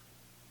this.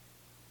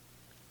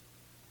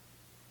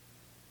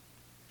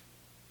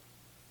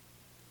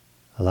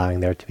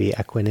 Allowing there to be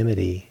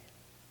equanimity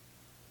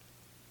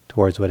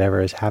towards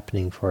whatever is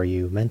happening for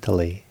you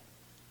mentally.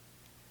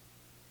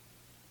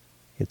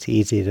 It's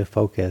easy to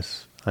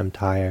focus. I'm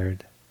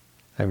tired.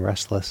 I'm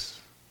restless.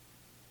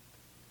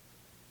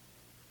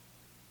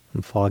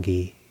 I'm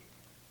foggy.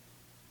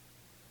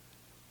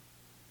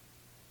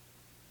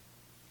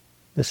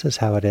 This is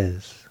how it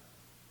is.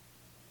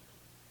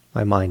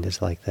 My mind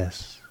is like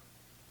this.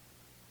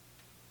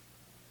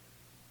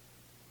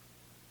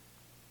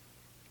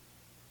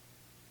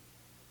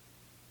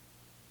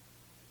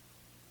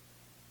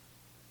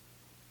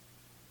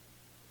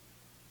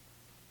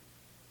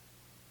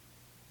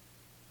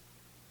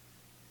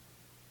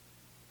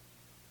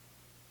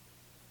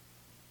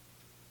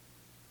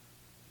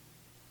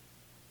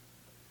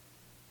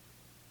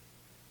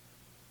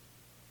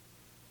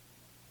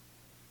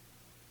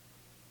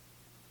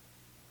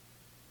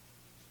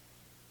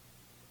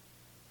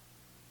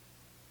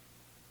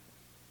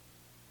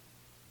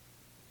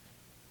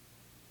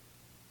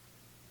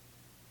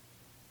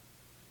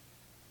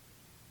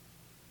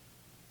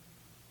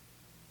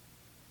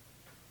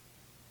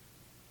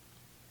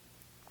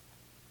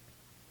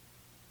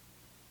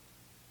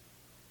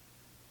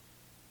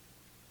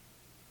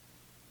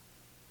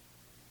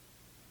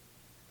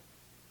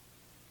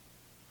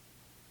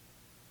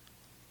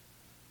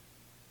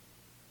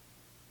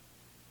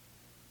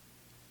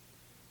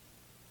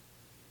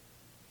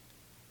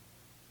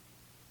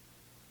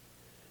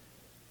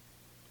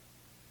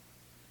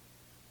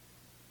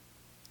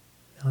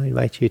 I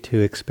invite you to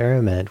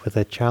experiment with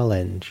a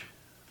challenge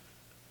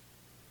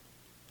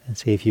and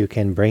see if you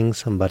can bring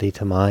somebody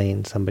to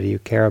mind, somebody you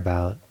care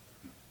about.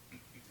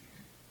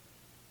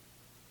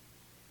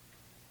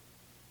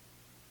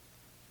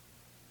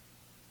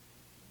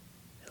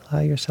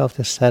 Allow yourself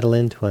to settle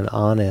into an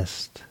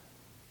honest,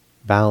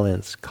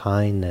 balanced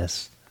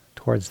kindness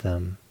towards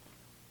them,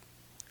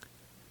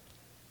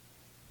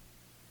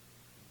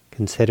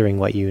 considering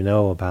what you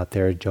know about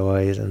their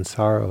joys and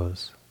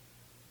sorrows,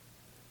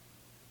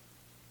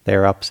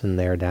 their ups and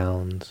their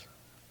downs.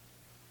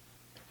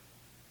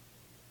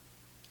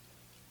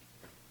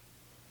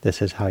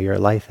 This is how your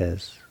life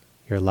is.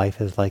 Your life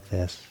is like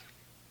this.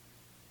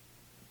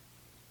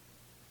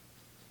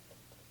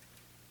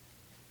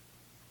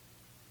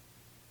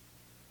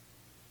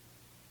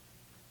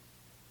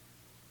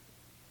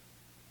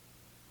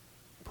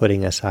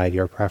 Putting aside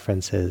your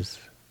preferences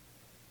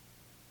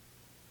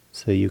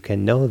so you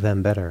can know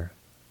them better.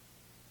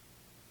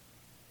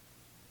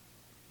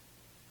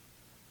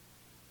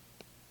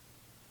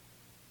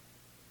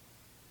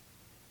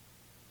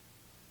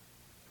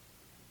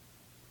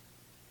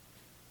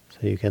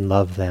 So you can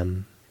love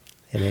them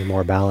in a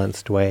more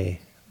balanced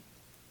way.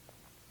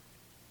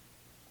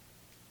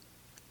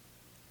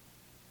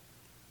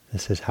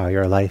 This is how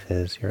your life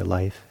is. Your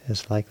life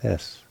is like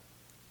this.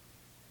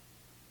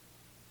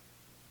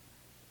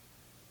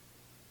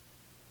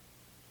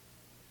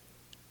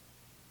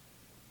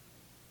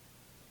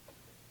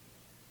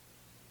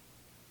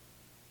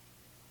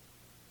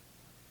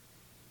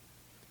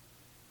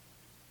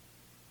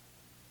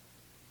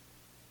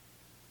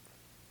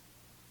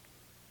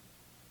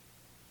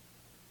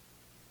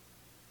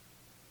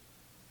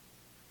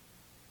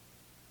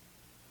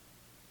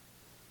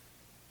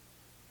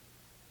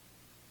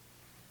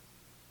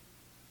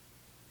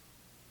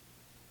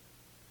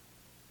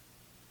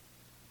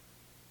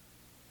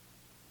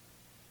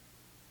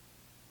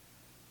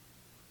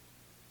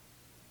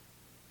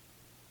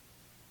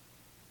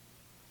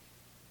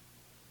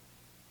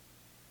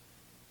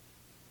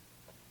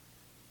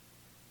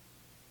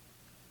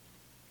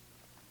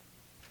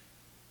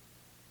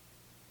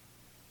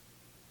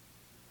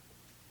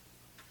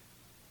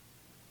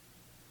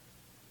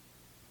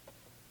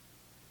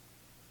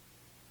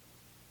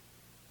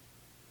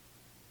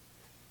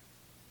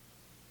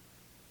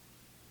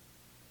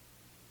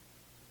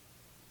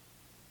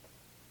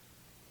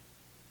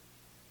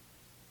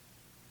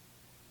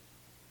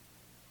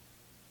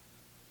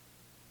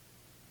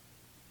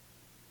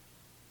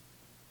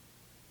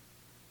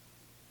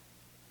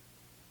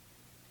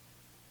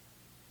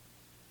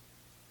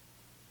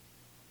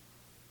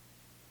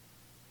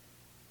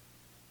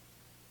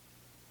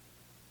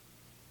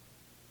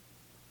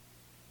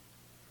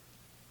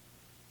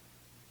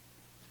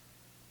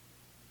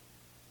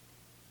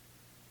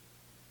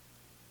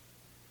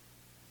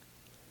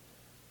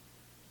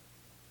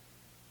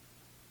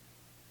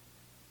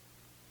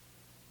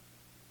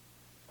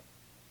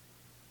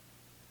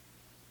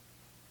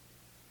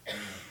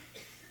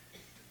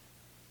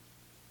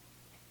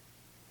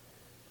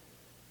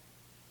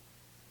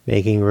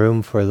 Making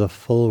room for the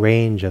full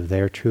range of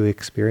their true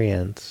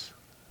experience.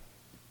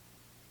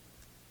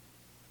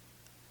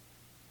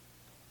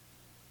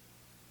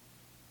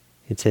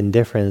 It's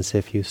indifference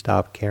if you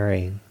stop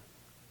caring.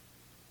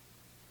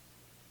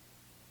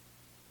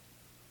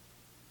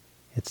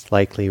 It's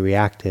likely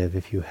reactive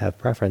if you have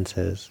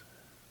preferences.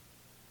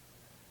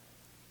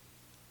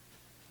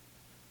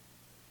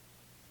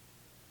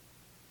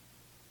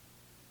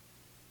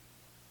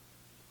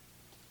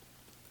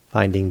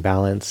 finding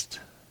balanced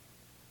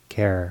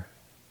care.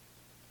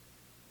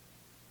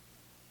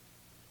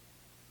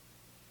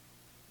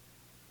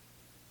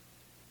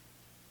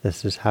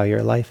 This is how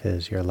your life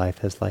is. Your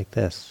life is like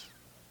this.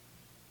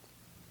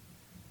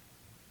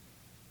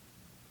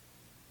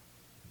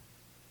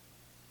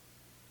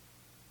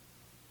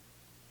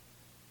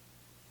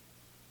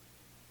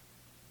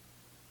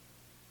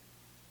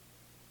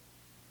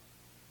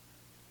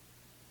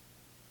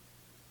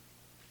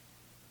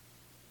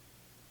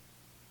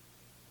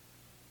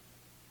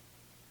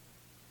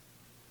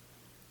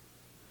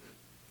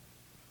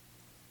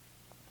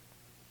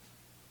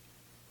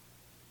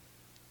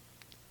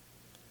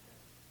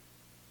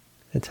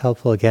 It's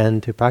helpful again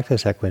to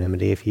practice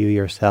equanimity if you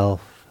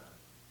yourself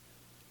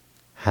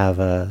have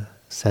a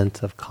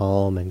sense of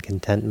calm and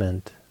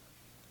contentment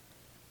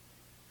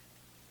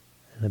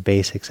and a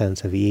basic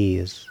sense of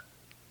ease.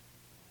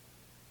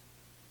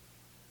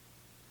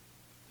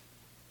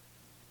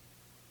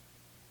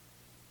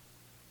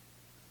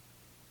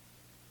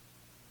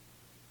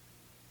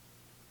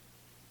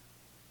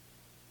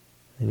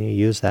 And you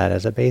use that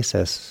as a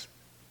basis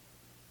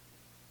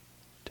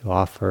to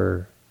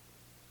offer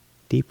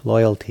deep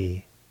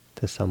loyalty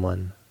to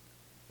someone,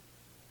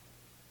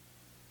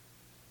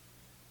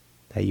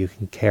 that you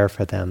can care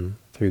for them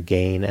through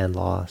gain and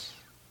loss,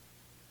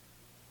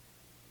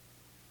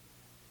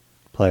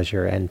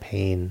 pleasure and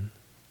pain.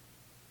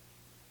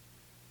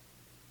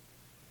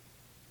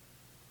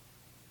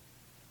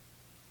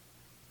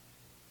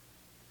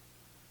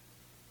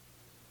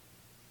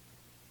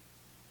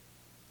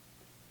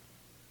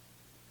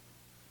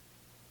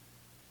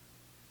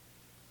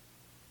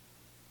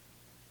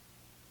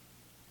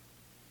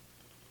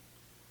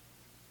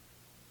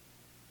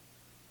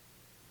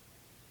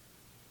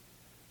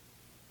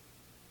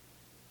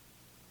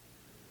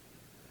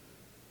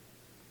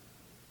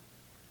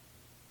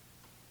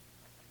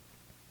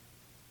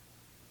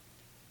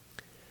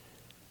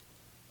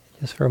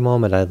 Just for a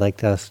moment, I'd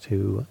like us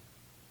to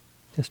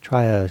just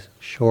try a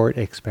short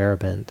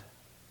experiment.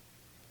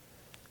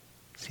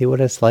 See what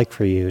it's like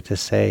for you to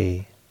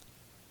say,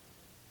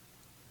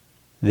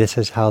 "This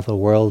is how the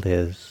world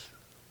is.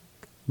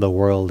 The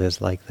world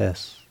is like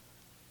this."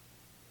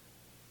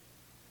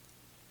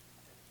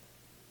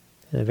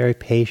 In a very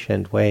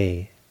patient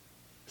way,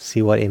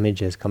 see what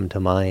images come to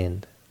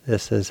mind.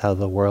 This is how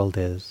the world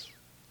is.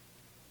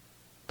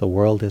 The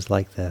world is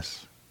like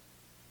this.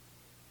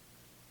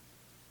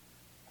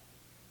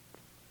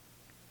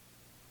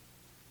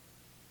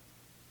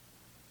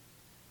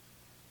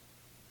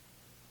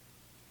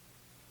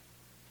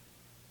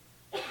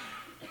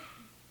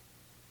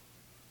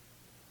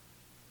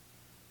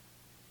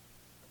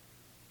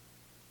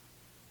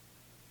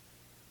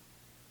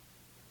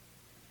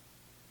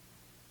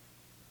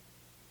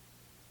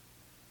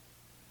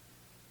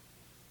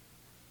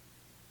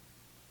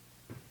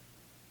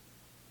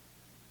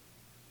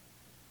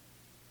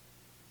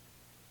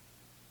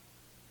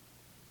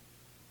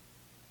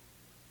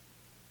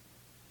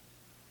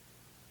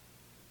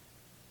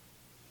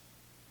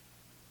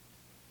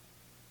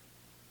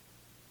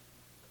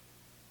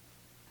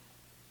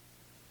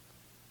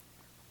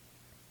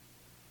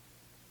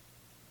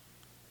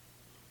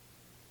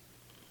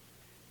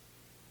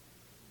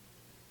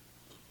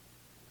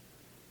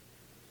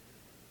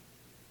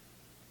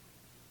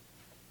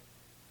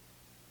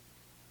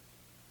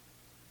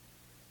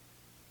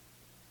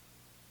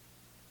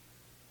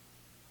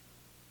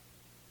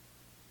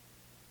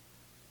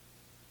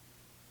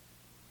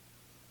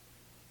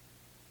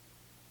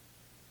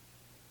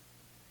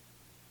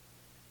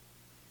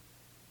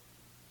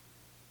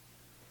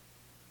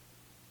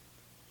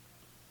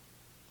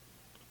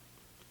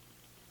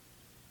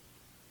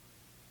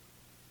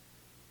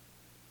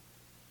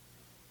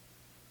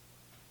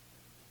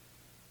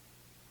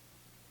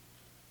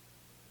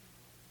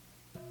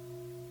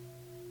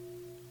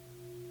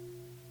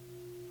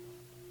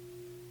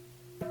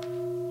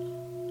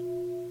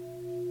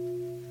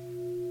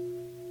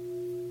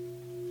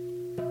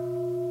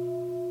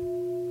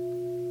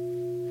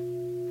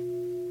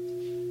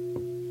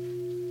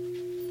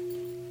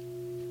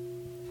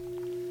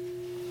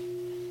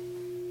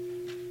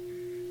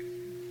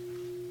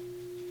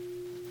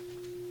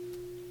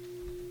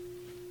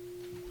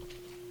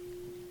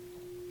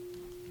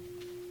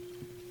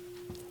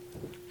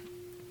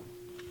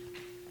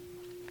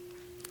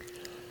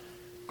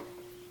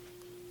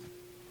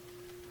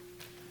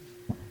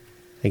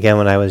 Again,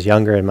 when I was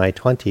younger in my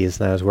 20s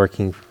and I was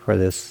working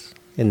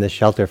in this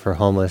shelter for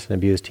homeless and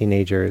abused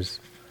teenagers,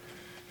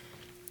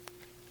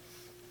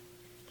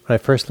 when I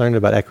first learned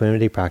about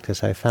equanimity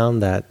practice, I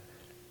found that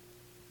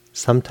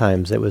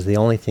sometimes it was the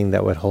only thing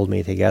that would hold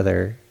me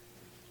together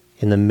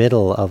in the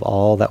middle of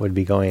all that would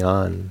be going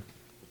on.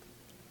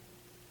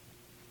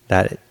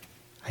 That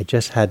I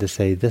just had to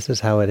say, this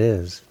is how it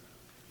is.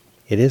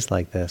 It is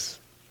like this.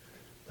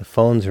 The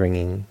phone's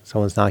ringing,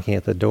 someone's knocking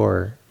at the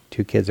door,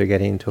 2 kids are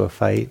getting into a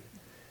fight,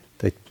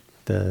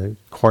 the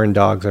corn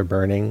dogs are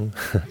burning.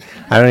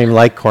 I don't even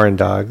like corn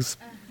dogs,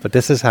 but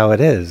this is how it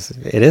is.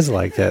 It is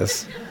like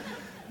this.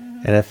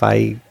 And if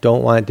I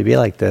don't want it to be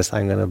like this,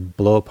 I'm going to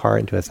blow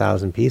apart into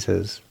 1,000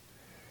 pieces.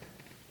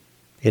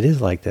 It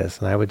is like this.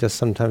 And I would just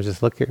sometimes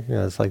just look at,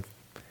 it's like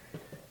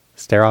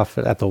stare off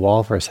at the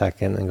wall for a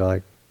second and go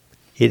like,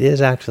 it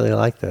is actually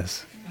like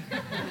this.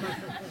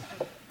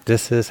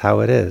 This is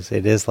how it is.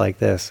 It is like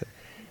this.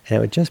 And it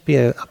would just be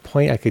a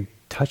point I could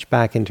touch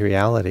back into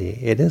reality.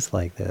 It is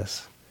like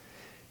this.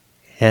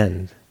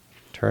 And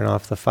turn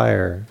off the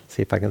fire,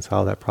 see if I can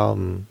solve that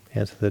problem,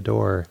 answer the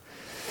door.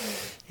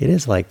 It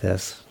is like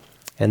this.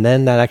 And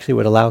then that actually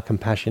would allow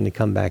compassion to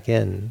come back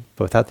in.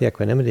 But without the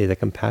equanimity, the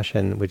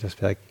compassion would just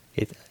be like,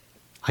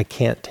 I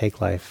can't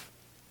take life.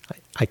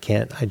 I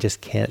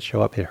just can't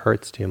show up. It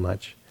hurts too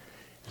much.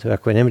 So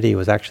equanimity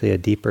was actually a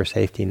deeper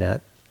safety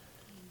net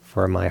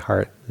for my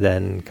heart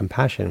than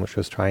compassion, which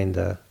was trying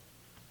to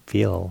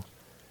feel.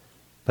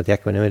 But the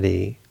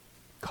equanimity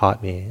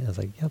caught me. I was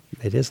like, yep,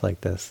 it is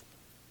like this.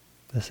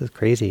 This is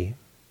crazy.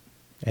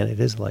 And it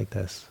is like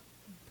this.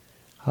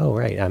 Oh,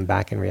 right, I'm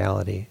back in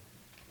reality.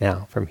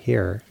 Now, from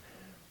here,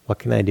 what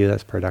can I do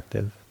that's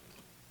productive?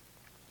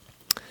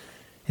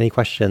 Any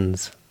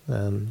questions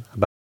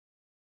about?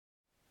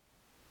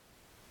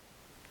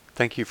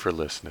 Thank you for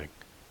listening.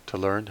 To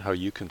learn how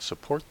you can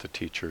support the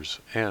teachers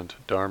and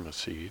Dharma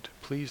Seed,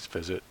 please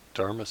visit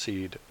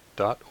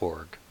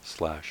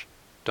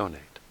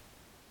dharmaseed.org/donate.